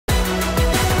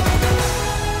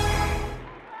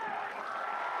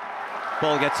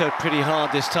Bol gets out pretty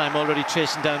hard this time, already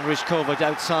chasing down Ryzhkova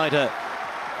outside her.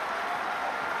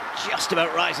 Just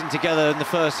about rising together in the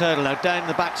first hurdle. Now down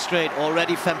the back straight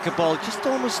already, Femke Bol just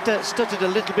almost stuttered a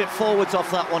little bit forwards off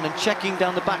that one and checking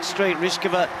down the back straight.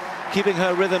 Ryzhkova keeping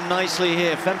her rhythm nicely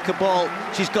here. Femke Bol,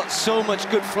 she's got so much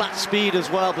good flat speed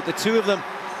as well, but the two of them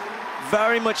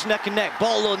very much neck and neck.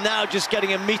 Bol though now just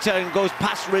getting a meter and goes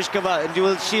past Ryzhkova,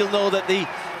 and she'll know that the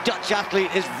Dutch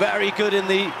athlete is very good in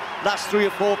the last 3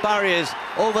 or 4 barriers.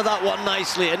 Over that one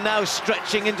nicely, and now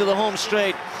stretching into the home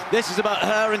straight. This is about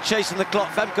her and chasing the clock.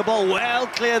 Femke Bol well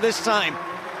clear this time.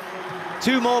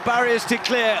 2 more barriers to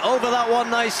clear. Over that one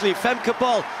nicely. Femke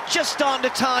Bol just starting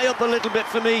to tie up a little bit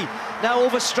for me. Now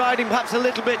overstriding perhaps a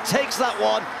little bit, takes that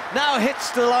one. Now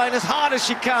hits the line as hard as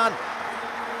she can.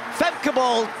 Femke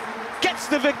Bol gets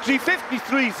the victory,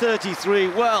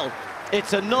 53.33. Well,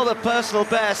 it's another personal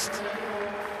best.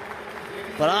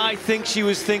 But I think she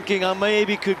was thinking I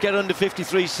maybe could get under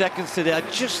 53 seconds today. I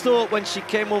just thought when she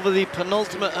came over the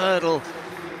penultimate hurdle,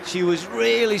 she was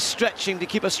really stretching to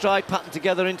keep her stride pattern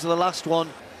together into the last one.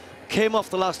 Came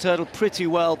off the last hurdle pretty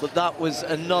well, but that was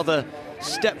another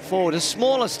step forward, a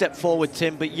smaller step forward,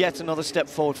 Tim, but yet another step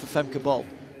forward for Femke Bol.